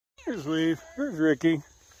Here's Weave. Here's Ricky.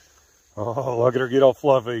 Oh, look at her get all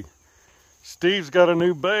fluffy. Steve's got a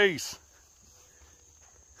new base.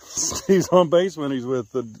 Steve's on base when he's with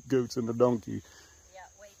the goats and the donkey. Yeah,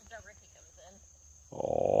 wait until Ricky comes in.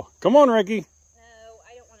 Oh, come on, Ricky. No,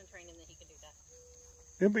 I don't want to train him that he can do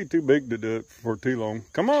that. It'd be too big to do it for too long.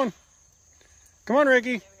 Come on. Come on,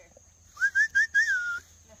 Ricky.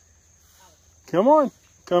 Come on.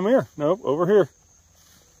 Come here. Nope, over here.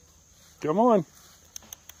 Come on.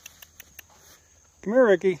 Come here,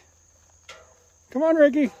 Ricky. Come on,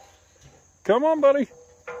 Ricky. Come on, buddy.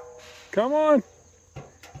 Come on.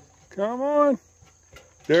 Come on.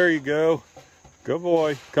 There you go. Good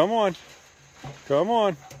boy. Come on. Come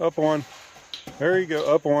on. Up one. There you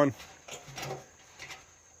go. Up one.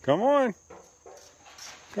 Come on.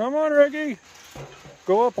 Come on, Ricky.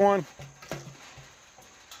 Go up one.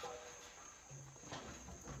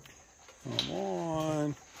 Come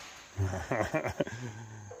on.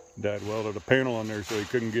 Dad welded a panel on there so he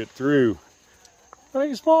couldn't get through. But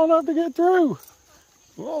he's small enough to get through.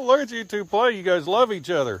 Well, look at you two play. You guys love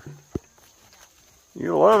each other.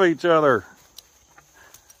 You love each other.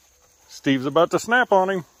 Steve's about to snap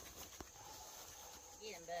on him.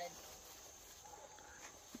 Get him, bud.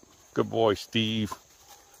 Good boy, Steve.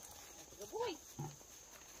 Good boy.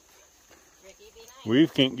 Ricky, be nice.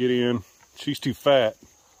 Weave can't get in. She's too fat.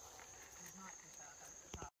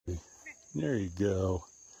 There you go.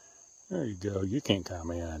 There you go. You can't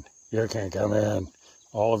come in. You can't come in.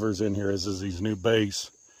 Oliver's in here. This is his new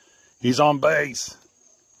base. He's on base.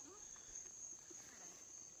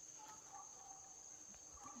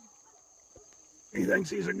 He thinks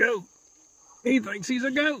he's a goat. He thinks he's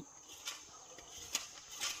a goat.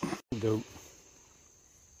 Goat.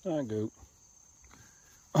 Hi, goat.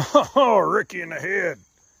 Oh, Ricky in the head.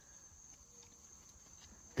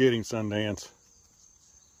 Get him, Sundance.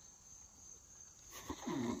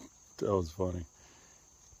 That was funny.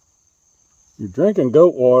 You're drinking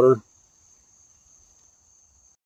goat water.